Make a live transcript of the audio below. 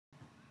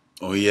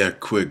Oh yeah,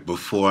 quick,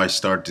 before I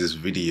start this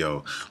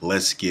video,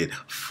 let's get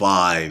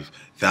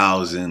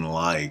 5,000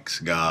 likes,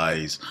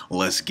 guys.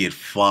 Let's get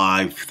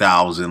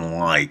 5,000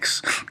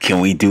 likes. Can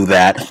we do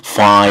that?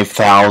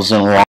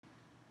 5,000 likes.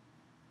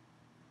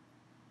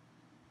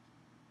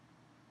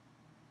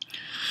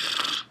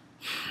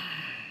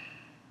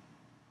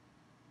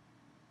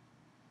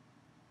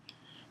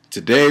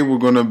 Today we're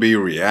going to be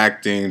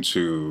reacting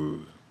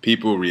to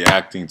people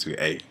reacting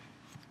to A.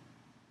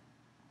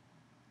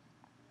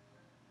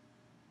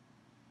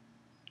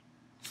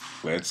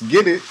 Let's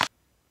get it.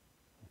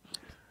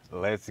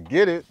 Let's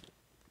get it.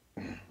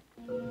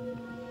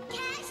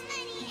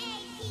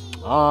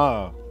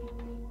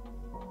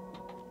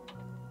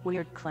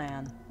 Weird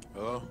clan.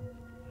 Hello?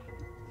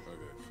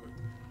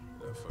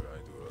 Okay, fuck I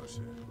do all that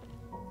shit.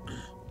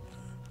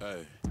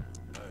 Hey.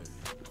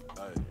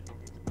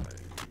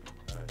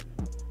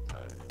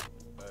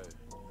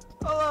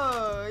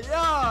 Oh,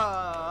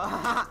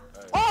 yeah.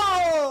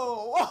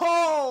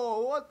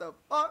 Oh, what the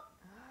fuck?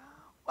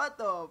 What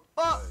the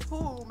fuck?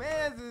 Who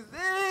mans is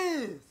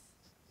this?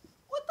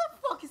 What the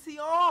fuck is he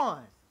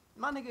on?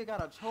 My nigga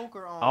got a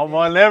choker on. I'm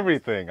on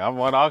everything. I'm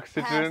on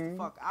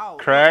oxygen,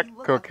 crack,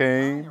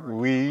 cocaine,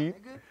 weed,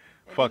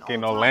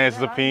 fucking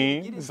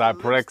olanzapine,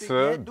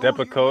 Zyprexa,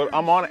 Depakote.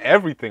 I'm on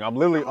everything. I'm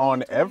literally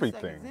on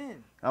everything.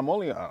 I'm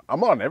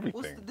on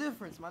everything. What's the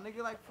difference, my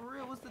nigga? Like, for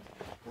real, what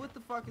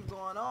the fuck is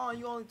going on?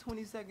 You only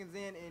 20 seconds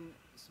in and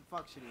some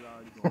fuck shit is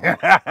already going on.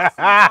 I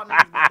see y'all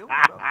niggas be doing,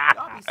 bro.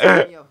 Y'all be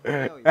setting me up for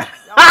failure.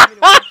 Y'all want me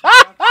to watch some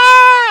fuck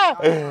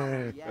shit.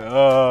 Hey,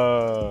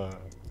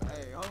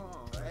 hold on.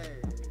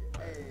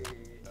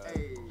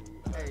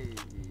 Hey,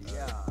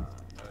 yeah.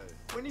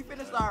 When he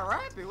finna start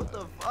rapping, what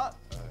the fuck?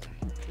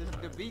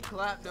 The beat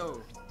clap,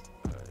 though.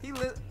 He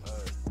lit.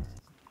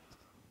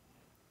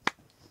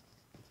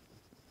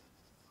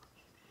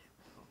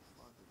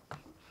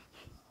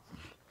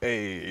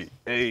 Hey.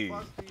 Dude.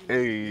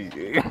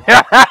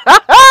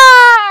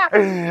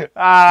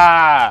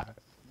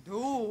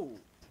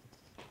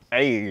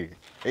 Hey.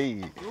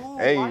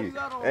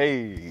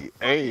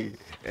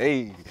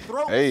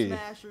 Throat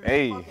smashers,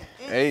 fucking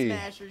inch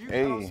smashers, you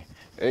know.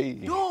 Dude.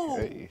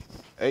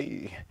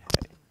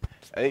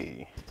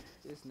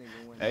 This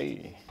nigga went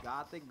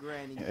gothic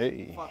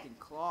granny fucking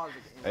closet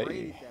and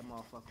raided that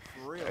motherfucker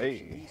for real.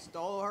 He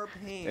stole her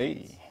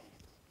pants.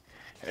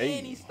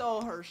 And he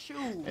stole her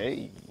shoes.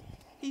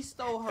 He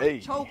stole her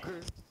choker.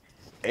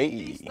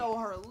 He stole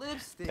her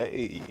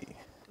lipstick.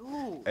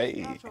 Dude,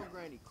 got your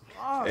granny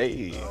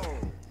closet, bro.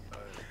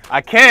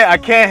 I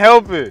can't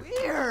help it.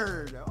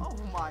 Weird. Oh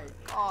my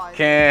god.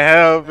 Can't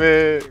help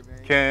it.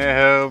 Can't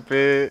help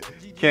it.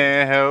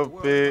 Can't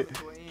help it.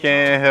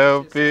 Can't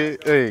help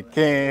it. Hey,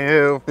 can't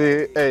help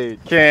it. Hey,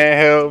 can't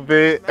help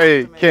it.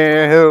 Hey,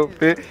 can't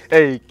help it.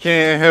 Hey,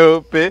 can't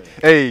help it.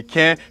 Hey,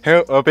 can't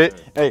help it.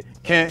 Hey,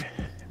 can't.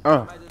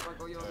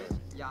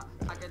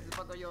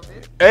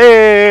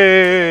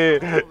 Hey.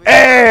 That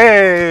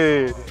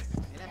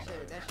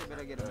shit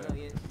better get a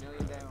million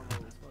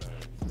downloads.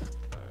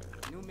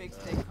 New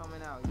mixtape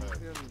coming out. You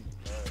feel me?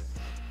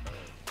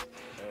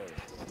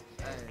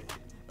 Hey.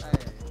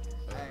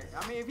 I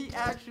mean, if he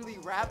actually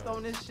rapped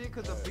on this shit,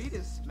 cause the beat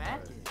is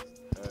smacking.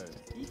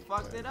 He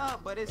fucked it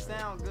up, but it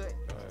sound good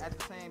at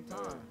the same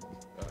time.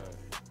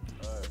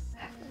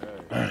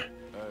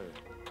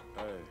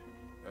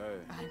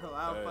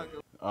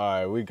 All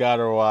right, we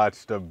gotta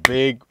watch the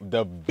big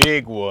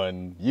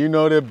one. You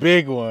know the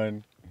big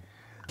one.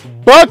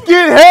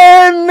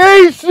 Buckethead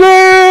Nation!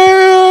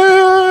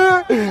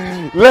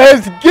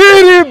 Let's get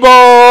it,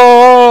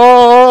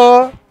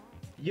 boy!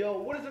 Yo,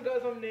 what is up,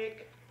 guys? I'm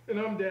Nick. And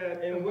I'm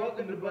Dad. And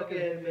welcome to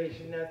Buckethead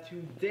Nation. Now,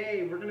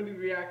 today we're gonna be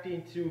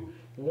reacting to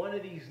one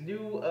of these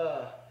new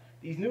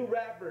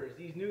rappers,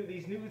 these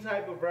new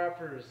type of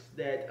rappers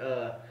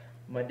that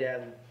my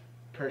dad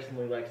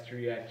personally likes to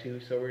react to.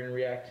 So we're gonna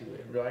react to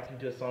it. We're reacting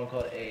to a song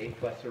called A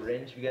by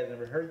Syringe. If you guys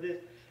never heard this,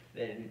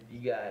 then you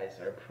guys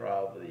are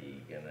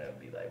probably gonna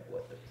be like,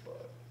 what the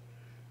fuck?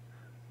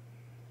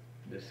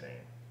 Just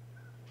saying.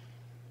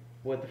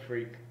 What the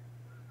freak?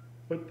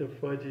 What the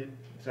fudget?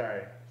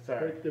 Sorry.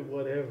 What the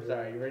whatever?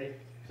 Sorry, you ready?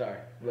 Sorry.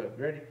 Look,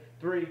 ready?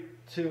 3,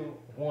 2,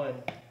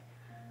 1.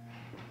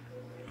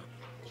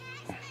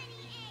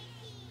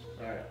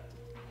 Alright.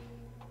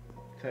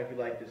 Tell me if you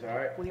like this,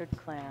 alright? Weird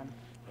clan.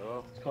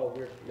 Hello? It's called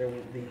Weird. The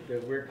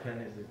Weird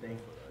Clan is the thing.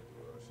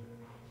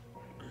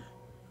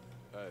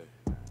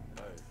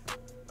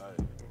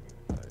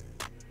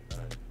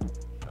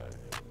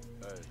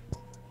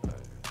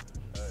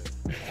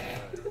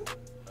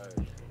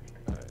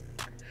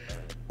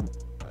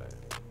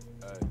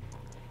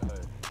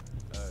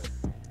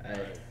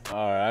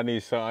 All right, I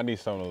need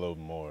something a little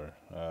more.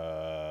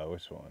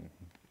 Which one?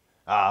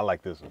 I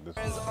like this one.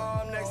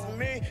 Next to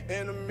me,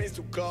 enemies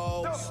to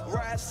go.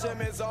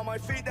 Simmons on my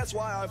feet, that's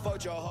why I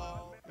fucked your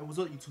hoe. Hey, what's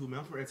up, YouTube, man?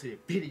 I'm for to a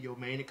video,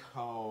 man. It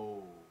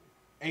called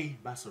A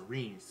by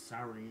Syringe,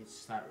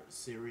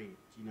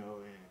 you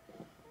know. And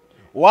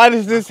why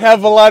does this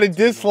have a lot of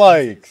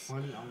dislikes?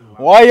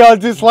 Why y'all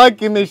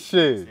disliking this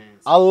shit?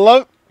 I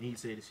love. And he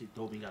said this shit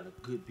dope and got a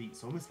good beat.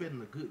 So I'm expecting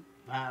a good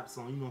vibe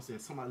song, you know what I'm saying?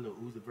 Somebody little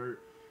Uzi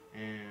Vert.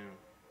 And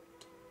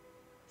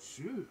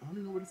shoot, I don't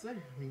even know what to say.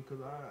 I mean,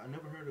 because I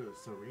never heard of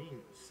syringe.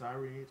 I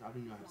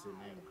didn't know how to say the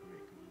name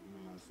correctly. You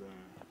know what I'm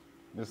saying?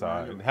 It's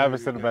alright. Have it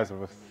to the best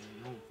of us.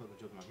 I don't fucking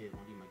joke in my head.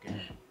 Don't leave my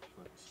game.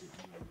 Fucking shit,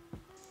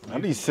 you know. I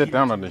need to sit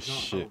down on this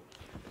shit.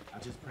 I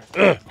just pressed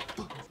the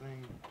fucking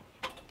thing.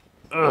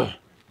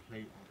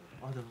 Play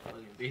on the other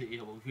fucking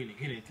video, but we finna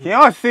get into it. Can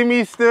y'all see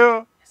me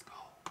still? Let's go.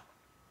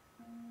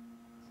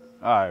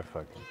 Alright,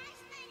 fuck it.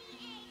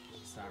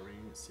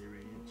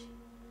 Syringe.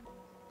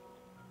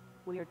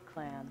 Weird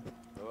Clan.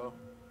 Hello?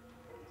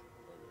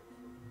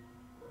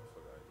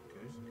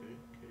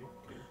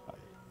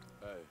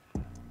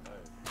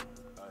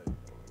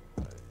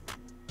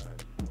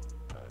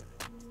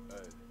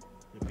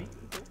 The beat,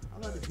 okay. I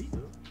like the beat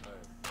though.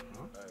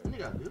 Huh? And they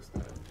got this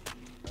stuff.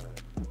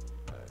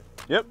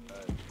 Yep.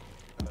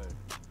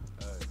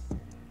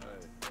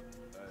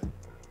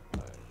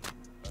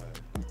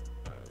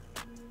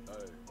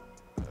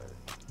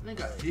 And they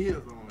got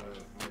deals on it.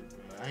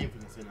 I ain't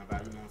finna say nothing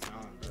about it, you know what I'm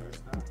saying? It's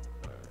style.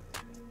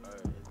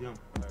 It's them.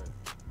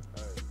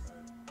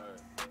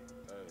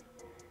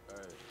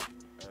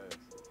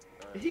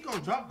 He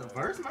gonna drop the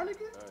verse, my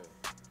nigga?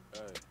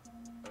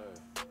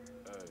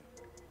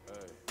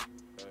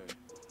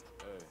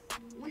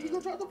 When he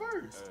gonna drop the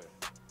verse?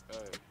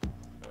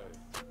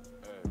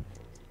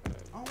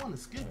 I don't wanna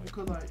skip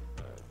because like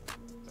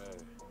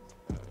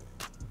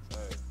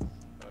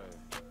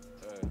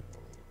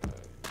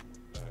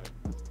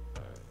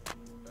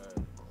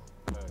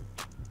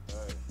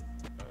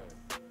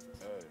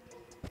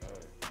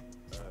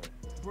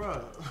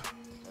bruh,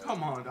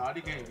 come on dog,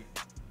 they can't be.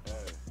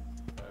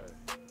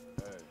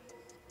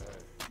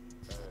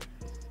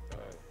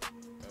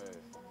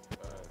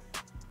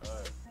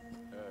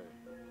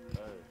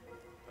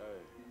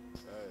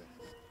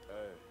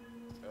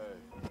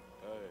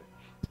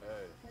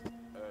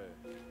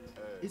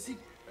 Is he?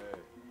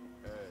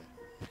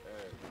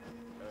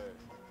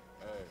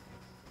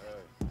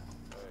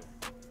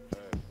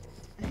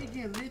 He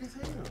getting lit as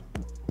hell.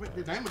 Wait,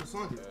 the name of the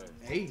song is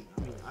Hey.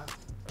 I mean,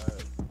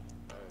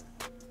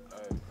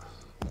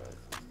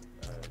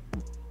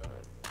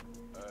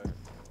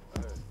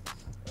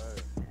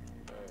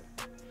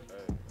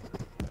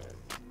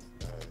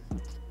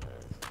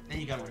 and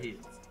he got on his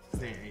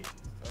saying Hey.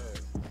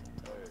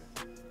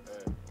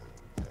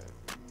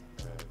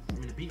 I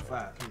mean, the beat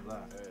fire, can't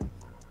lie.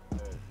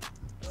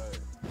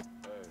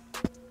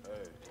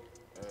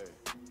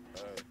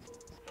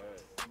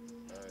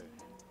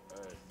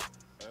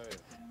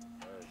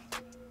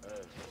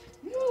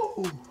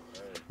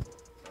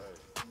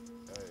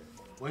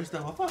 Waste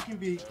of a fucking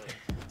beat.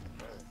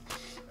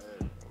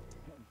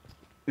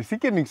 Is he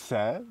getting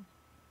sad?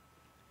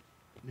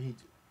 Then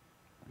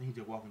he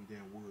just walking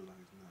damn wood like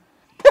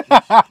it's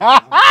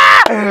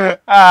not.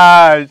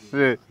 Ah,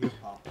 shit.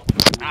 Hip-hop.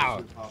 Ow.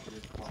 Hip-hop,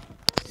 hip-hop.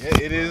 Yeah,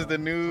 it is the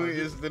new.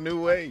 It's the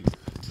new wave.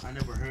 I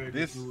never heard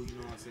This- this dude, you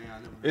know what I'm saying? I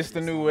never heard it's the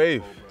this new song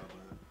wave. before, bro,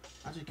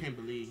 but I just can't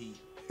believe he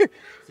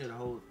said the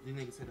whole. This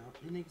nigga said the whole.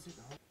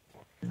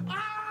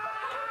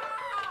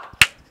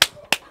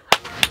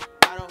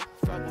 I don't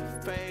fuck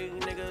with fake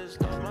niggas,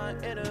 those my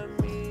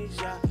enemies,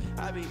 yeah.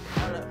 I be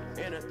all up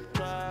in the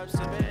club,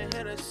 sippin'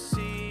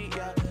 Hennessy,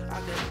 yeah.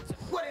 I can.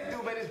 What it do,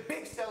 man? It's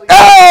Big Sally.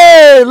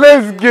 Hey,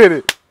 let's get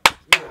it.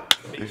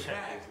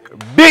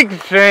 Big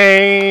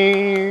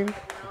Shane.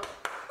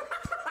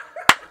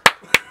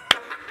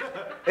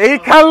 He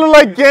kind of look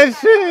like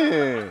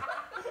Genshin.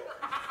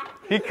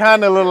 He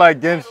kind of look like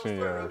Genshin,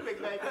 yo.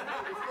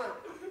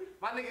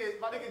 My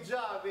nigga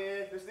job,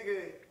 man. This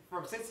nigga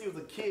from since he was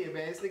a kid,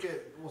 man. This nigga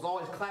was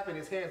always clapping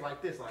his hands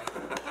like this, like.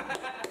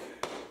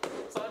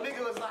 So the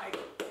nigga was like,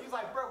 he's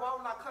like, bro, why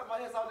would I clap my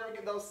hands? I'll never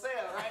get no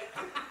sale, right?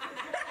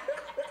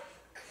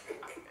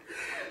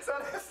 so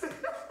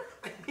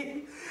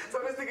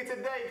this nigga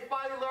today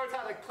finally learned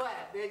how to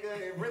clap, nigga,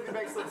 and really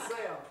make some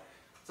sound.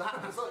 So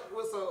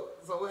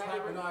what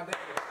happened? All day.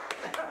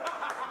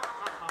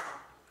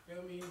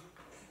 Feel me?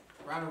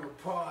 Round of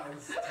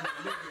applause.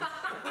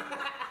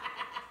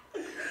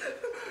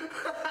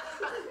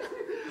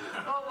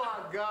 Oh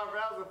my God, bro,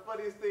 that was the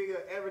funniest thing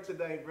ever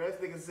today, bro. This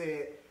nigga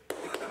said,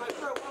 like,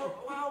 bro,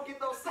 why I don't get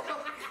no sound?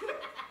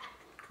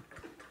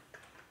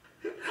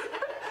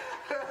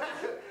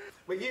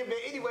 But yeah, man,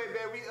 anyway,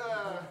 man,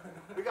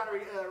 we got a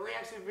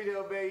reaction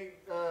video, man.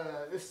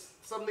 This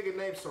some nigga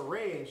named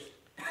Syringe.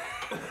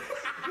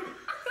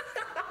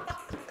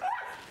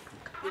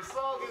 The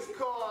song is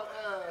called,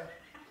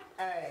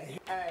 Hey.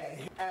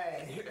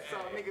 So,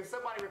 nigga,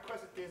 somebody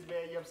requested this,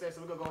 man, you know what I'm saying?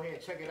 So we're gonna go ahead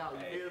and check it out, you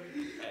feel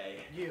me?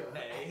 Yeah.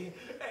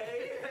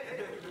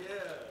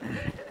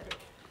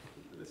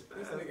 This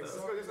gonna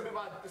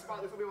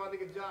be my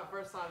nigga John,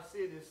 first time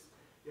seeing this,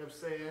 you know what I'm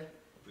saying?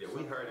 Yeah,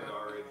 we heard it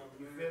already.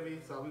 You feel me?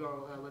 So we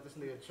gonna let this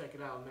nigga check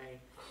it out, man.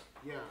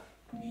 Yeah.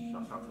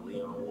 Shout out to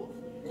Leon Wolf.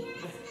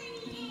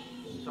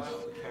 Shout out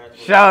to Cash.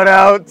 Shout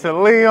out to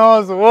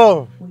Leon's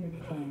Wolf.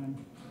 Weird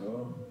Clan.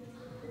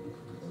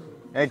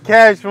 And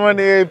Cash won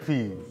the AP.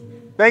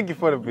 Thank you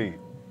for the beat.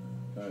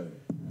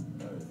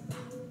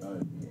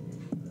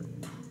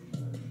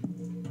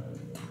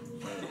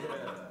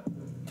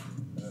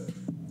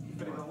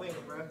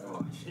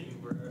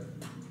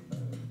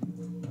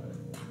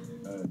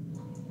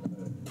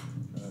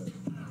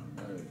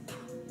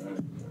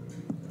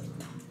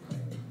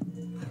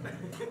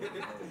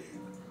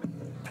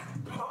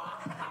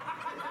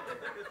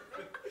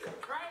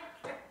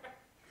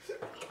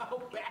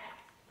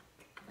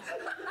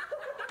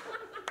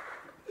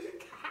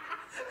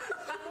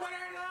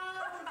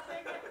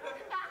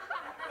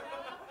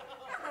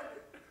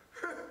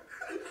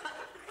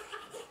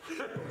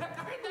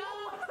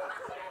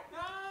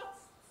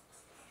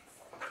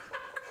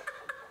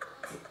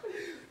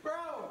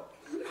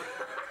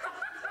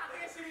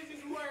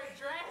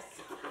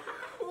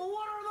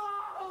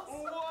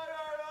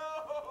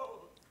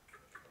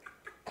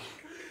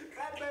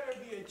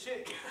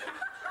 Chick.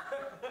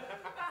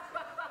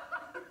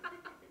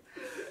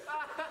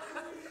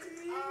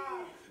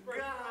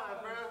 God,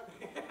 bro.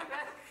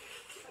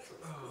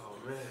 Oh,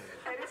 man.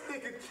 Hey, this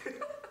nigga.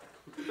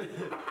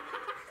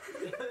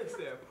 He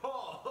said,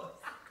 pause.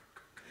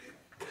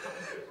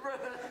 Bro.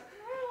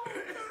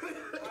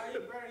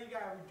 He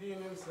gotta redeem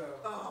himself.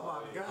 Oh,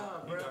 my God,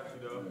 bro. He got you,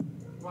 though.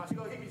 Watch,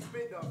 he be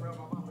spit, though, bro. My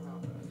mama now.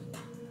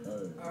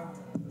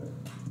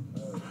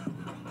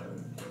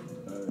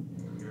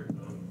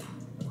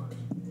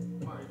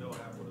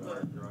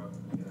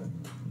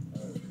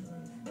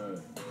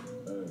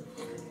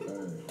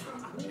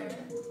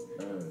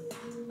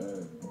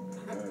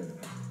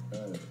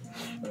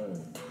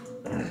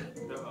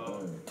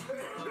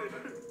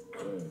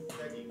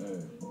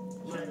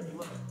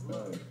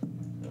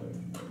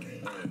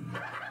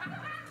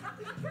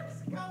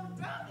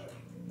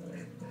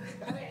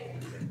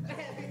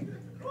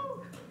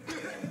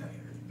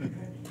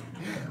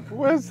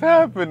 What's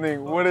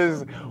happening? What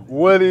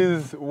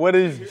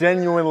is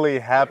genuinely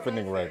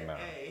happening right now?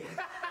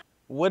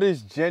 What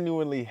is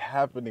genuinely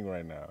happening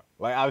right now?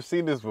 Like, I've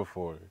seen this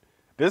before.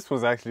 This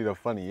was actually the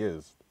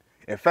funniest.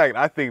 In fact,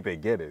 I think they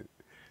get it.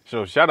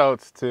 So shout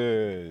outs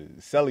to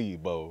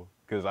Sybyr,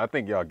 because I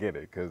think y'all get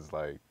it, because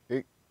like,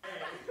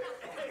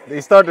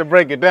 they start to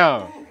break it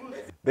down.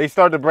 They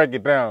start to break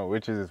it down,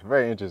 which is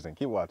very interesting.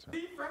 Keep watching.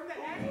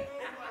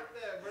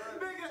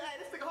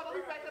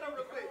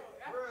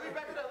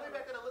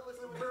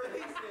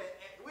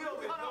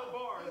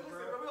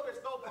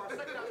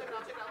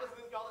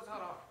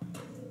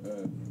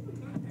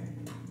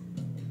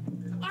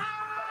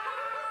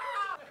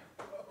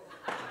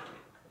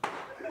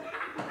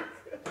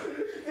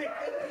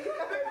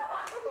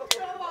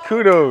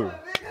 Kudos.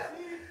 That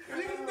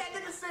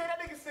nigga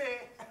said,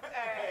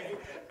 hey.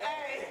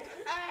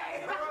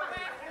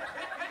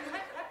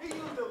 He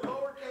used the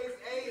lowercase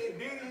a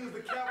and then he used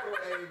the capital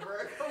A, bro.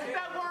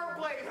 That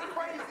wordplay is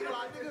crazy,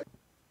 like, nigga.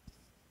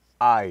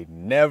 I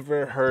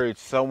never heard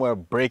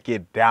someone break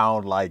it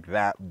down like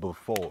that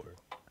before.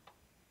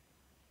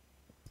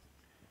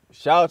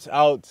 Shouts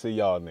out to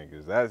y'all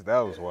niggas. That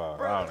was wild.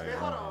 Bro,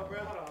 hold on,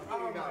 bro.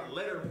 Hold on. Got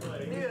letter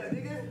play. Yeah,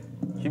 nigga.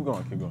 Keep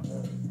going.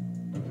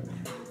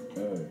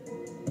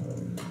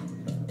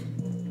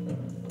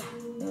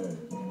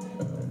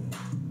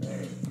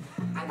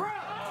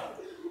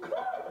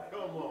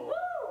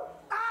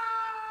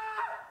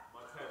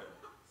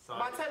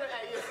 Montana,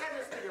 hey, yeah, send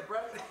this nigga, bro.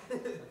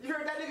 You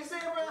heard that nigga say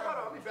it, bro? Hold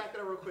on, let me back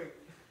that up real quick.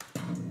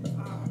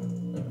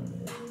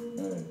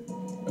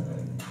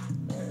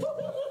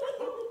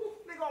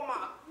 Nigga on my,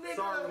 nigga.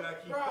 Sorry, I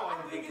keep calling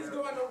I think it's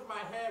going over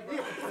my head, bro.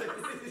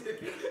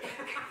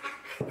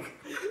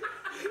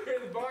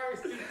 His bars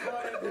keep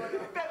calling.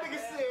 That nigga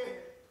said,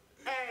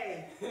 hey.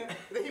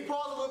 Then he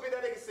paused a little bit,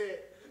 that nigga said,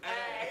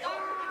 hey.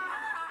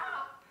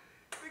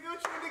 Nigga,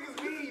 what you niggas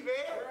mean, man?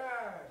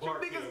 What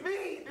you niggas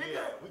mean, nigga?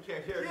 Yeah, we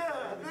can't hear you.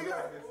 Yeah, nigga.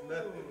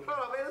 Hold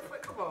on, man. Let's play.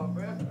 Come on,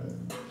 bro.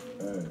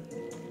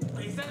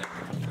 He said it.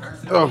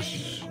 Oh,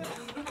 shh.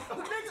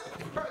 Nigga,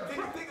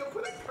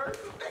 put a curse.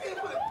 Nigga,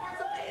 put a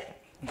curse on it.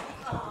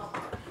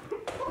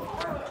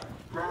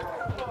 Bro.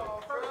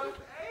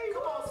 Hey,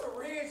 come on,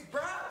 syringe,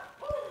 bro.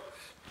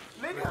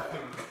 Nigga.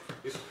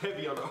 It's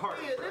heavy on the heart.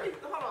 Yeah, nigga,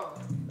 hold on.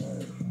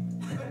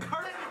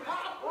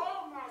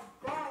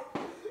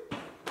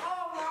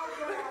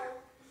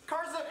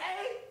 Cursive A?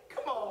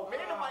 Come on, man.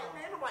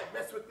 Nobody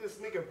mess with this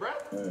nigga,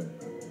 bruh.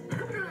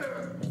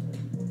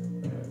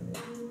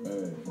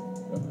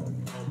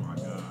 Oh my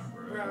God,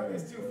 bro. Bro,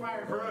 it's too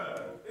fire, bro.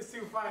 It's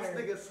too fire. This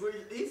nigga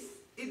sweet.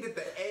 He did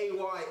the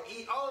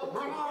A-Y-E. Oh,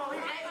 bro.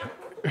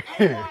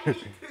 A-Y-E.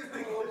 This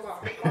nigga was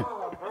like,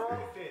 oh, bro.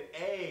 He said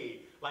A.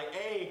 Like,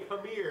 A,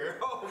 come here.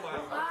 Oh my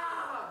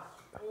God.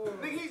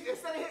 Nigga,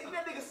 instead of hitting,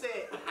 that nigga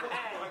said,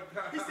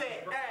 A. He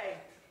said, A.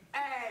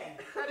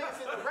 That nigga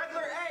said the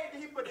regular A,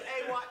 then he put the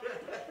A-Y.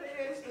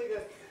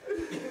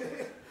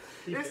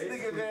 This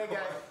nigga, man,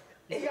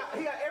 he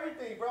got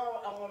everything, bro,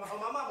 on my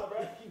mama, bro.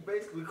 He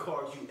basically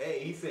called you A.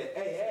 He said,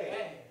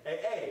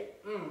 hey,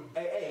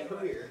 come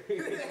here. He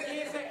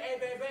didn't say A,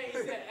 baby. He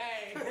said,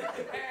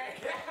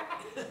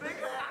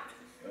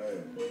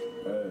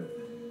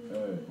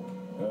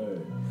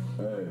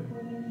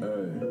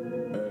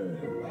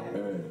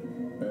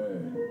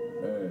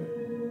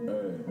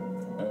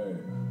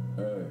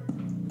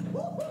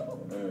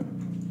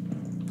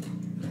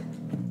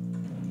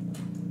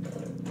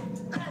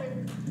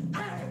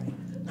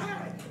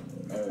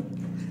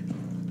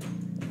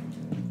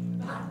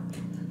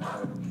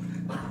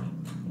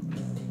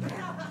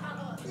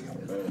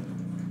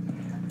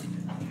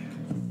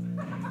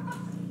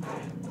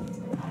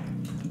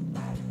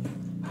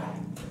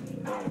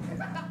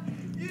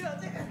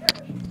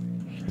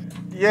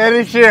 Yeah,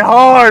 this shit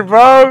hard,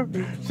 bro.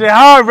 Shit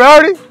hard,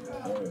 Brody.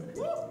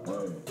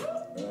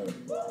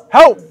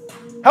 Help!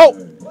 Help!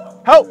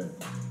 Help!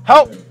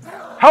 Help!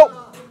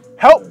 Help!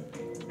 Help!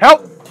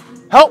 Help!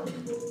 Help!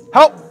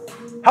 Help!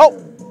 Help!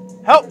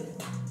 Help!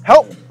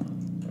 Help!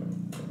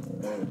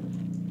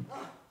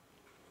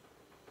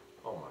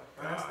 Oh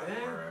my God,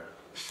 bro.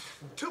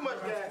 Too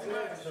much gas,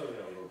 man.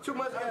 Too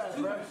much gas,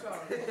 bro.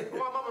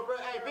 My mama, bro.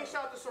 Hey, big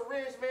shout out to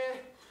Syringe,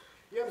 man.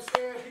 You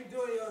understand? Keep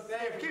doing your thing.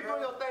 Yeah, keep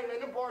doing your thing, man.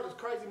 Them bars is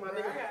crazy, my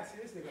nigga. I gotta see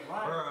this nigga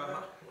live,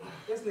 bro.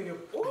 This nigga.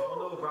 I don't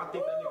know, bro. I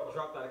think that nigga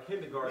dropped out of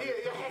kindergarten. Yeah,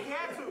 he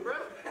had to, bro.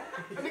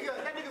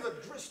 That nigga's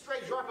a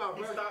straight dropout,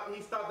 bro.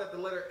 He stopped at the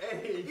letter A.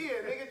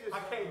 Yeah, nigga just. I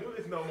can't do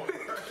this no more.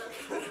 Nigga,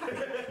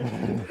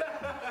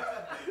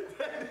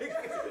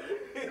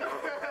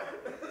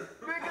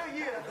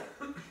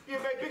 yeah,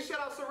 man. Big shout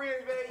out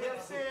Syringe, man. You know what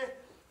I'm saying?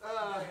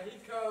 He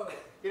cold.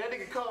 Yeah, that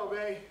nigga cold,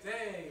 man. Dang.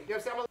 You know what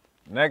I'm saying?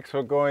 Next,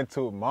 we're going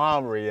to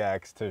Mom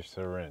Reacts to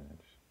Syringe.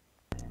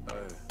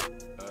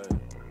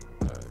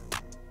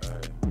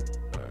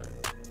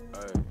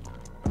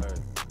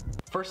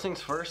 First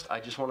things first, I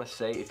just want to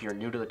say if you're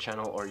new to the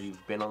channel or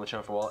you've been on the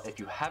channel for a while, if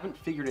you haven't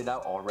figured it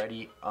out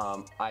already,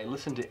 I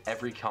listen to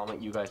every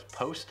comment you guys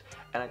post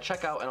and I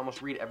check out and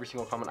almost read every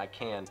single comment I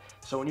can.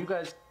 So when you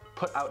guys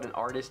put out an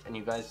artist and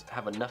you guys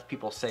have enough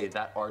people say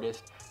that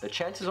artist, the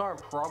chances are I'm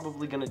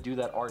probably gonna do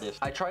that artist.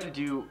 I try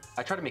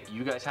to make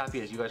you guys happy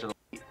as you guys are.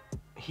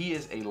 He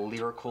is a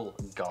lyrical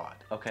god.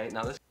 Okay,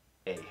 now this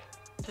A.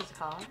 What's it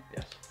called?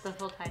 Yes. The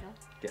full title?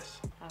 Yes.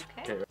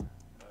 Okay.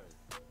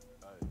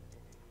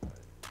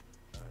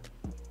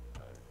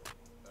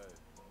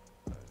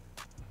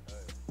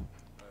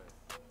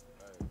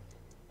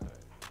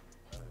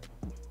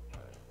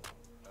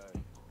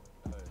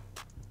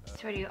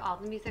 So do all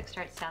the music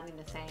starts sounding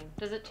the same?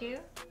 Does it to you?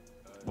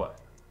 What?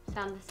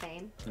 Sound the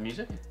same? The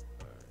music?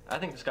 I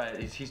think this guy,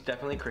 he's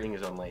definitely creating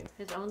his own lane.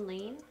 His own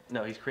lane?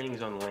 No, he's creating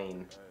his own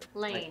lane.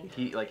 Lane.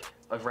 Like,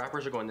 if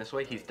rappers are going this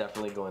way, he's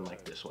definitely going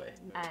like this way.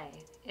 A.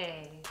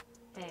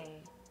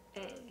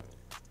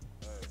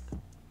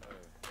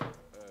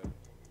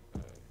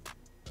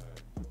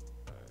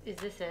 Is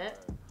this it?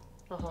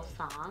 The whole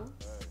song?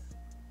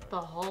 The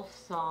whole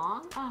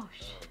song? Oh,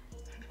 shit.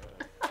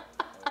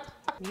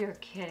 You're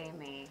kidding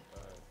me.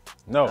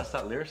 No. That's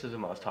that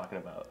lyricism I was talking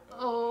about.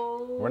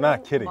 Oh. We're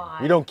not kidding.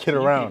 We don't kid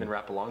around. You can even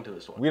rap along to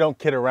this one. We don't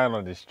kid around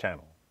on this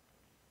channel.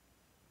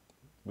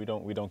 We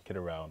don't kid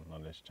around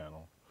on this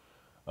channel.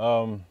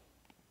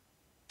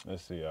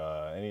 Let's see.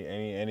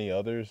 Any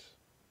others?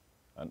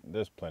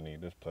 There's plenty.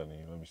 Let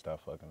me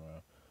stop fucking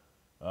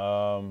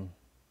around.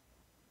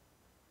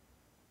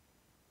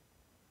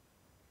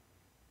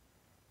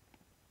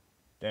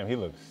 Damn, he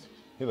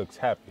looks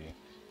happy.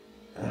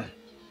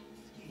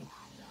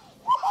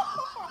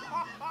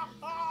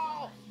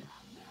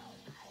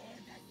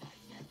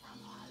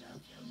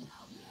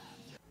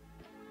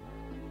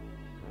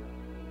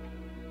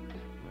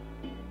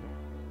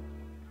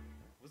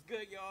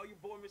 Good, y'all. Your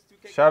boy, Mr.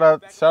 2K.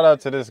 Shout out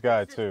to this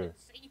guy too.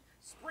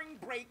 Spring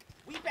break.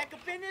 We back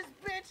up in this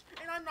bitch,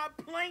 and I'm not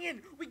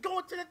playing. We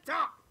going to the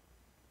top.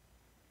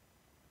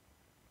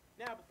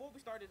 Now, before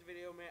we start this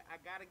video, man, I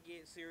gotta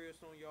get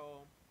serious on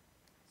y'all.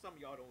 Some of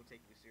y'all don't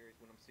take me serious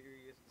when I'm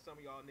serious. Some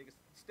of y'all niggas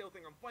still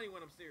think I'm funny when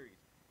I'm serious.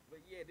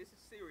 But yeah, this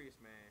is serious,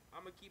 man.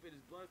 I'm gonna keep it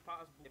as blunt as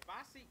possible. If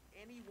I see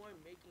anyone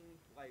making,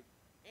 like,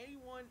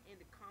 anyone in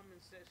the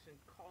comment section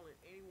calling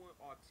anyone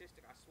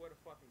autistic, I swear to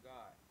fucking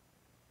God,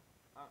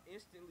 I'm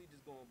instantly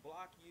just gonna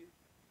block you,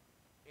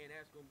 and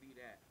that's gonna be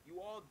that.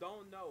 You all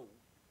don't know,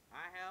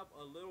 I have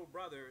a little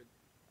brother,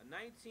 a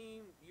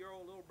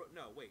 19-year-old little brother.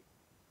 No, wait.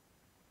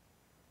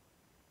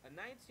 A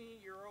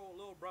 19-year-old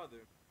little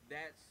brother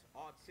that's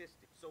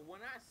autistic. So when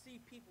I see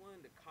people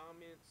in the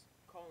comments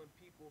calling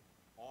people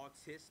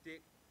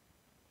autistic,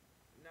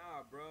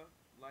 nah, bruh.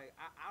 Like,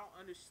 I don't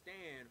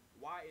understand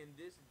why in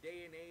this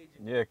day and age.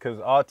 Yeah, because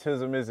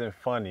autism isn't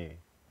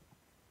funny.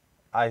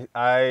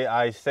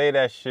 I say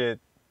that shit.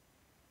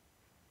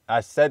 I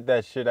said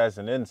that shit as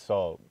an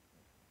insult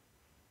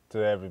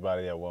to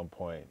everybody at one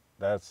point.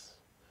 This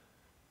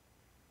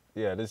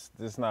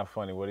not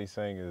funny. What he's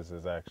saying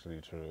is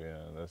actually true.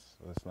 Yeah, let's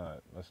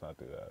not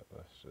do that.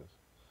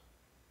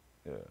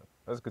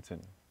 Let's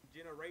continue.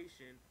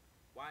 Generation,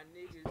 why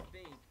niggas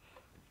think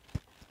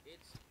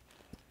it's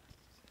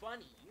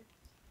funny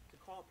to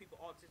call people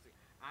autistic.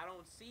 I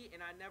don't see it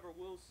and I never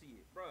will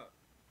see it, bruh.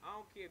 I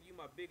don't care if you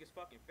my biggest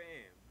fucking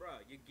fan,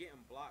 bruh. You're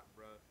getting blocked,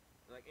 bruh.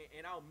 Like,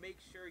 and I'll make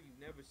sure you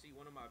never see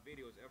one of my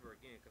videos ever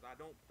again, because I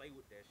don't play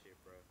with that shit,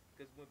 bro.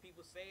 Because when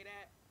people say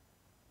that,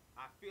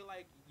 I feel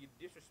like you're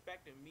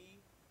disrespecting me,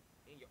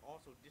 and you're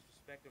also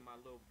disrespecting my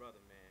little brother,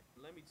 man.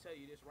 Let me tell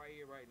you this right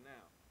here, right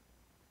now.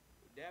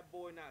 That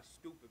boy not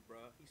stupid,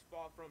 bro. He's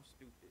far from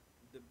stupid.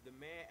 The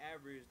man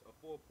averaged a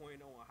 4.0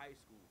 in high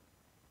school.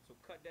 So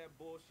cut that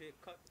bullshit,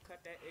 cut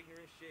that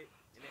ignorant shit,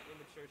 and that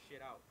immature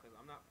shit out, because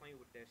I'm not playing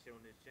with that shit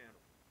on this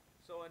channel.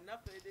 So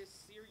enough of this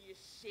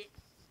serious shit.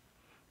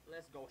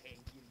 Let's go ahead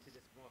and get into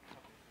this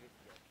motherfucking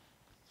video.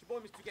 It's your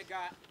boy, Mr. 2K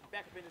Guy,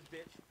 back up in this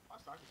bitch.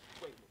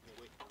 Wait.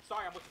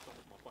 Sorry, I'm with you so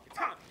much motherfucking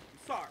time. I'm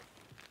sorry.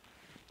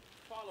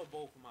 Follow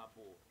both of my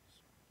boys.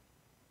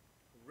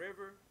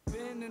 River.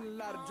 Been in a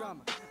lot of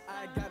drama.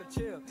 I gotta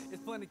chill.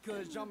 It's funny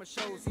cause drama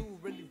shows who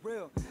really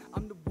real.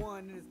 I'm the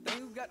one in this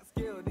thing who got the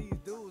skill. These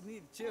dudes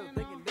need to chill,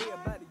 thinking they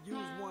about to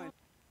use one.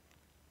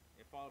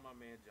 And follow my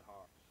man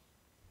Jahar.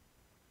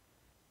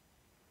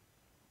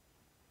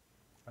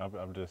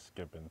 I'm just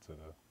skipping to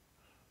the.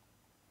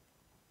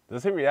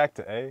 Does he react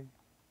to A?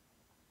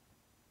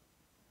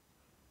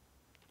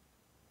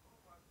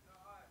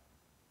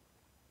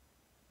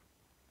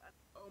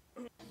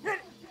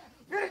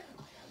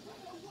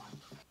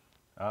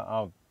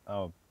 I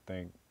don't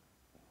think.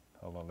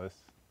 Hold on, let's.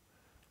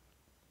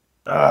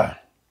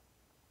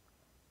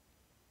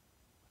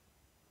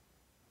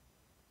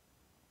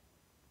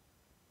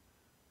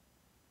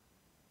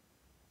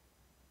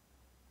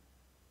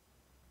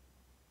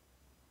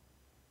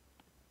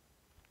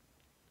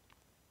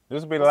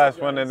 This will be the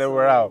last one, and then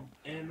we're out.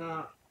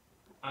 Anna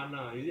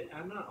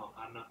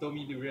told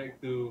me to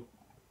react to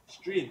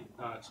Strange.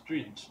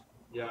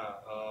 Yeah,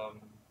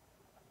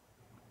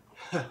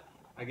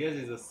 I guess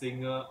it's a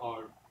singer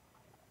or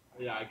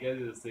yeah, I guess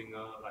it's a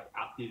singer like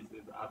artist.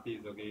 It's an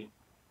artist, okay.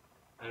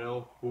 I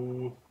know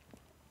who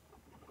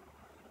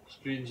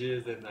Strange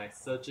is, and I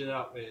search it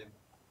up, and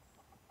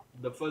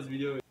the first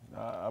video.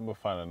 I'm gonna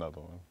find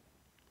another one.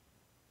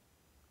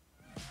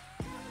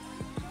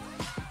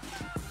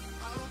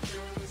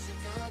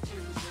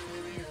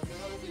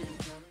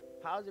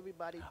 How's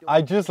everybody doing?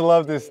 I just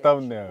love this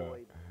thumbnail.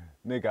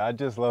 Nigga, I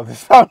just love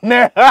this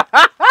thumbnail.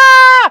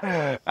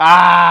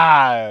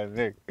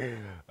 Nigga.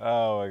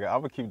 Oh my god,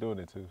 I'm gonna keep doing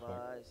it too.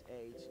 Buzz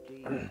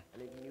HD. And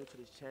if you're new to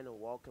this channel,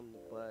 welcome to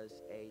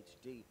Buzz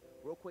HD.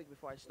 Real quick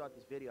before I start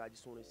this video, I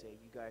just want to say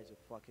you guys are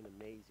fucking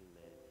amazing,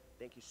 man.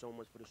 Thank you so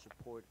much for the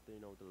support, the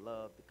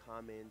love, the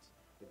comments,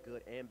 the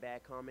good and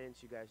bad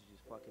comments. You guys are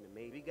just fucking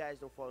amazing. If you guys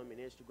don't follow me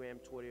on Instagram,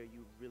 Twitter,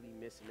 you really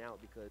missing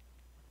out because.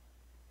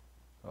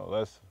 Oh,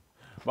 that's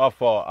my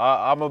fault.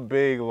 I'm a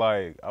big,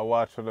 like, I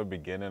watch from the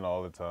beginning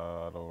all the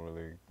time. I don't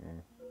really.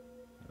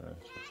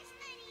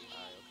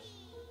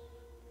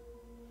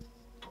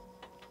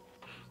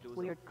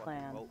 Weird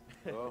clan.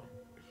 What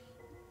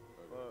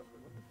the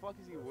fuck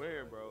is he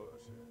wearing, bro?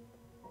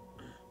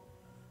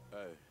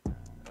 Hey.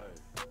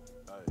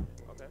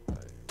 Okay.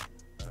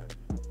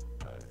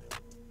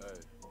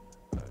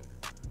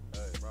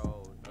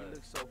 Bro, you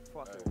look so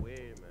fucking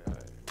weird, man.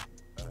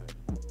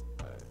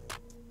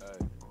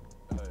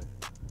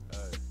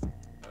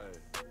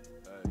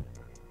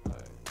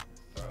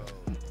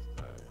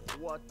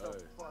 What the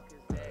fuck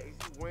is that? Is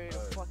he wearing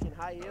fucking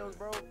high heels,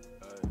 bro?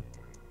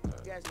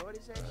 You guys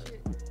notice that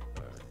shit?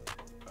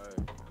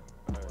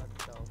 What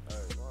the fuck?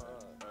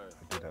 I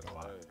do that a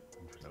lot. I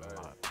do that a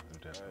lot.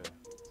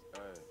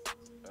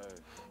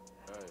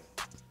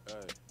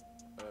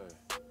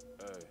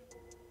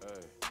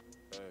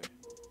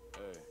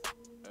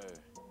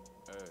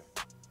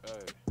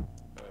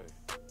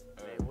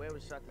 Man, whoever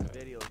shot this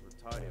video is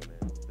retarded,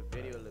 man. The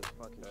video looks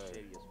fucking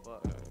shitty as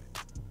fuck.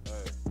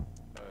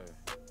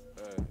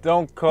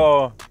 Don't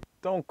call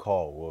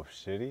Wolf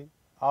shitty.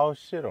 I'll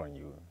shit on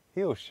you.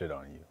 He'll shit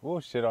on you. We'll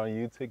shit on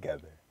you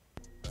together.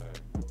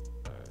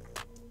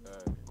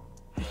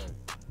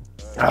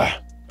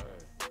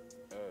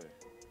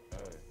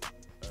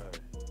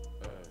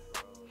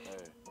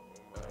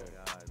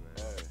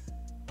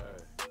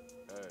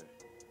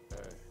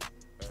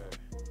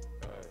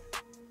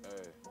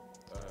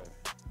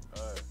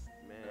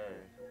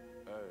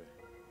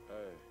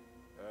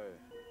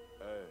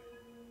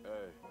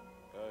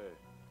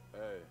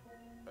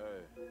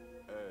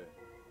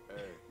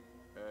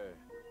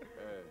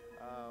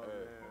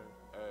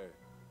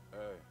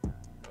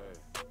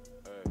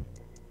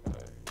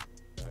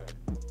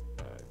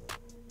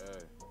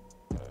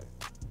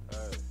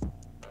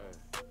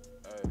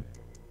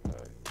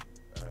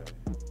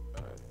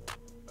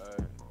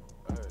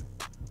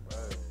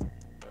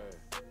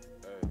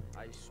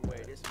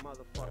 This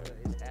motherfucker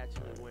is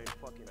actually wearing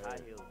fucking high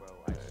heels, bro.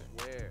 I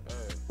swear.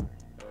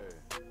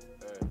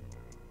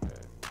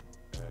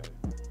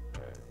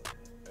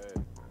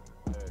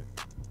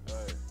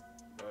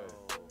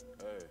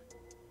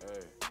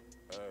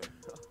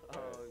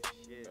 Oh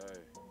shit.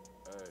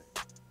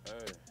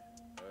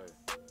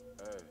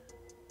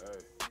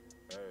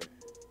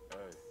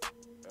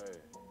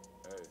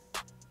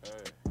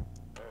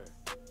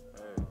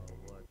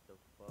 What the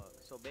fuck?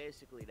 So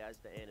basically, that's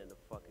the end of the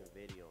fucking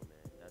video, man.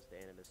 That's the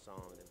end of the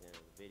song. That's the end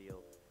of the video.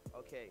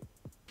 Okay,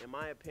 in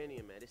my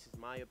opinion, man, this is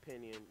my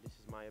opinion. This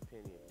is my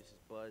opinion. This is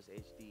Buzz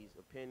HD's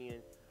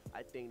opinion.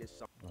 I think this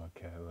song.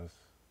 Okay,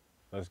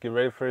 let's get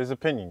ready for his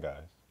opinion,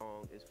 guys.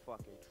 Song is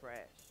fucking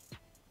trash.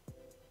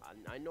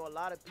 I know a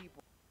lot of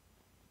people.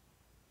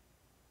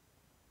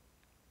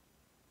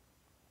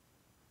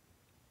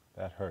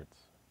 That hurts,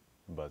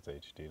 Buzz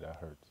HD. That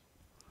hurts.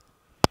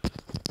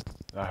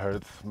 That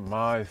hurts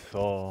my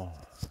soul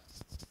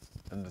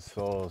and the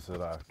souls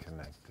that I've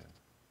connected.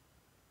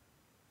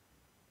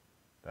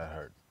 That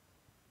hurt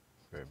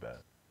very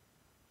bad.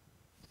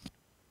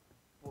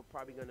 We're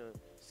probably gonna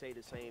say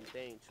the same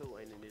thing too,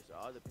 and then there's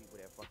other people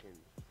that fucking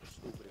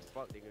stupid as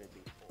fuck. They're gonna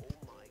think, oh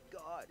my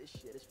god, this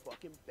shit is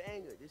fucking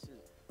banger. This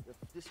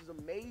is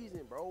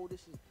amazing, bro.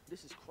 This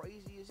is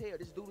crazy as hell.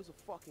 This dude is a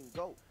fucking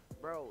goat,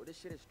 bro. This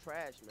shit is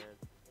trash, man.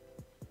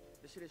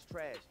 This shit is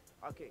trash.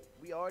 Okay,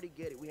 we already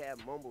get it. We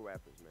have mumble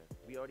rappers, man.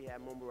 We already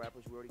have mumble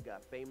rappers. We already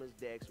got Famous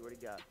Dex. We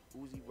already got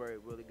Uzi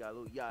Vert. We already got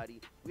Lil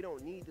Yachty. We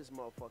don't need this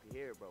motherfucker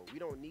here, bro. We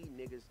don't need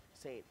niggas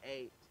saying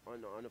A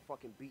on the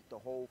fucking beat the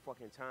whole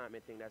fucking time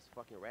and think that's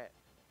fucking rap.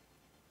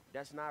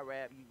 That's not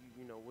rap.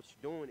 You know what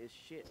you're doing is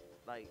shit.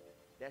 Like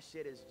that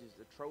shit is just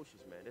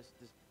atrocious, man.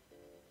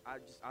 I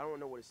don't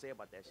know what to say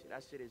about that shit.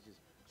 That shit is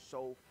just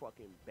so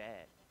fucking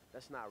bad.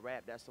 That's not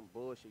rap. That's some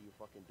bullshit you're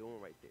fucking doing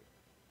right there.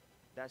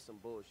 That's some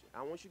bullshit.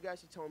 I want you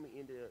guys to tell me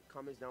in the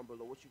comments down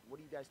below what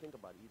do you guys think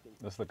about it? You think?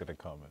 Let's look at the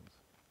comments.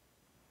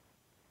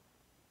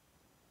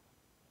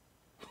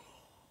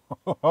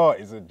 Oh,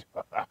 is it?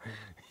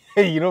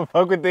 Hey, you don't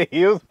fuck with the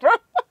heels, bro?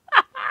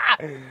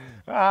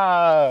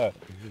 Ah,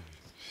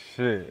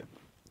 shit.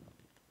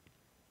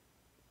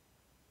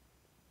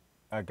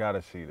 I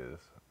gotta see this.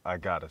 I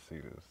gotta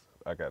see this.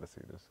 I gotta see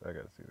this. I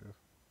gotta see this.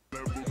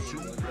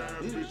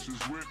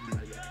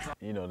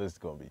 You know this is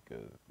gonna be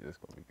good. This is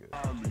gonna be good.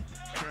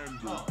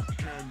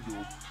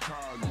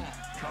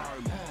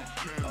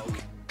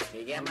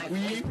 Get out my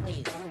face,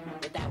 please.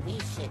 With that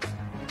weed shit.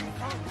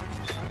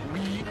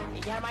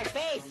 Get out my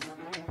face.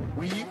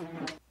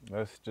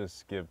 Let's just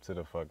skip to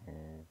the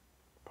fucking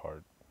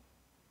part.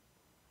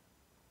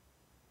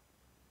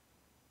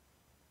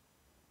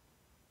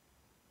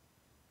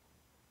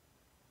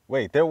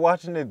 Wait, they're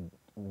watching it.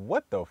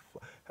 What the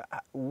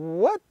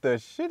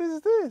shit is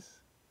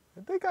this?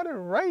 They got it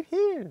right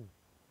here.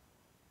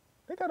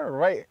 They got it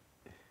right.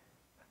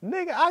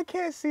 Nigga, I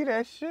can't see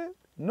that shit.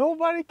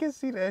 Nobody can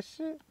see that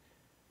shit.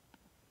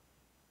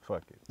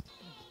 Fuck it.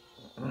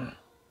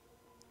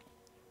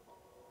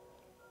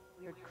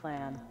 Weird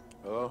clan.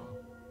 Hello?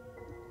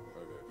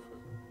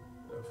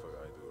 Okay, fuck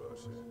I do that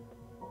shit.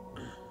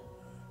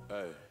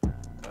 Hey.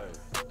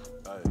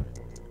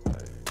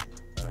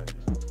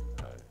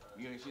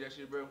 You ain't see that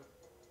shit, bro?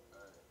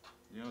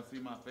 You don't see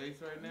my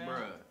face right now?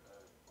 Bruh.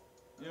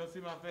 You don't see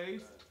my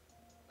face?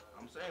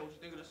 I'm saying, what you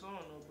think of the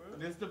song, though, bro?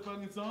 This the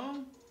fucking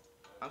song?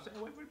 I'm saying,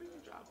 wait for the beat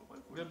to drop.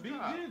 Wait for the beat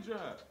did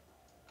drop.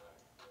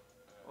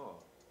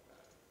 Oh,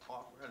 I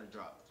forgot to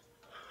drop.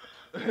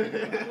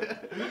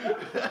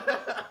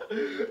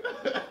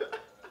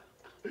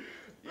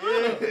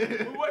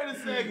 Yeah.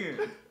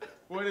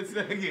 Wait a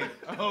second.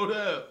 Hold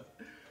up.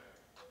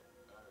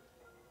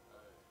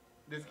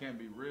 This can't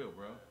be real,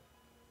 bro.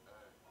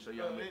 Show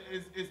y'all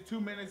it's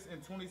 2 minutes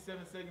and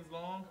 27 seconds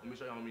long. Let me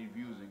show you how many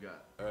views it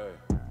got.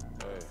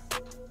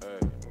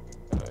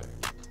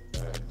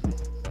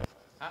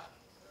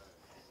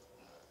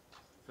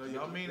 So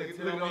y'all mean to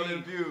tell me? Look at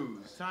them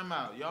views. Time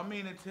out. Y'all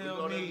mean to tell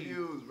look me? Look at them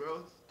views,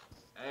 bro.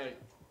 Hey,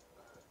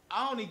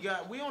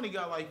 we only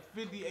got like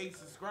 58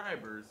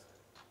 subscribers,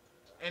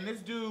 and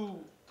this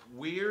dude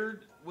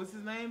Weird, what's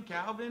his name?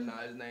 Calvin?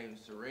 Nah, his name's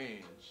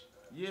Syringe.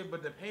 Yeah,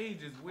 but the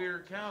page is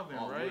Weird Calvin,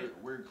 right?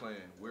 Weird Clan.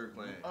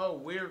 Oh,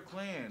 Weird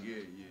Clan.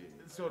 Yeah.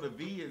 So the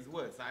V is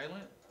what?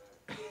 Silent?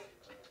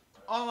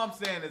 All I'm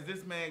saying is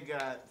this man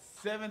got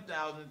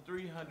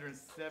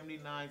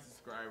 7,379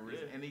 subscribers,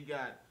 and he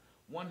got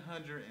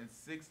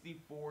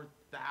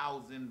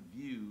 164,000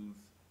 views.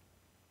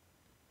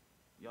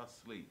 Y'all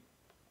sleep.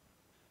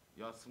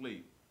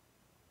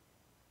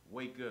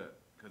 Wake up,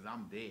 cause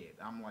I'm dead.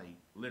 I'm like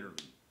literally.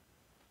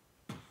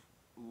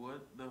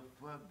 What the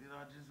fuck did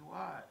I just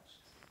watch?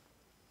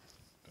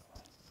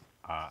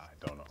 I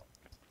don't know.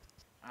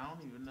 I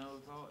don't even know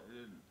if I want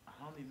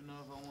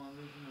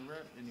to listen to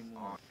rap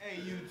anymore.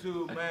 Hey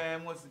YouTube,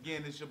 man. Once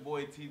again, it's your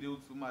boy T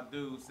Dukes with my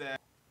dude Sad.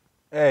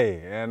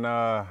 Hey, and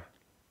that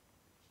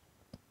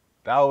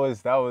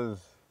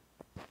was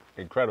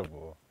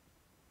incredible.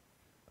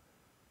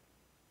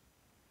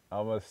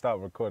 I'm gonna stop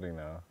recording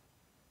now.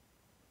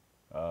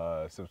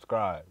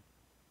 Subscribe.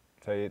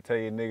 Tell your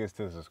niggas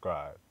to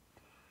subscribe.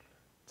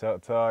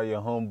 Tell all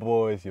your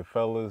homeboys, your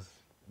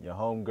fellas, your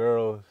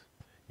homegirls,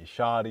 your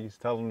shawties,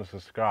 tell them to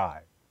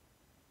subscribe.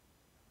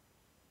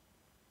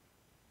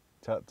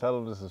 Tell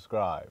them to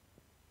subscribe.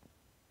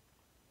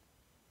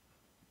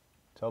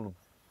 Tell them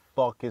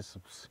fucking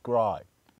subscribe.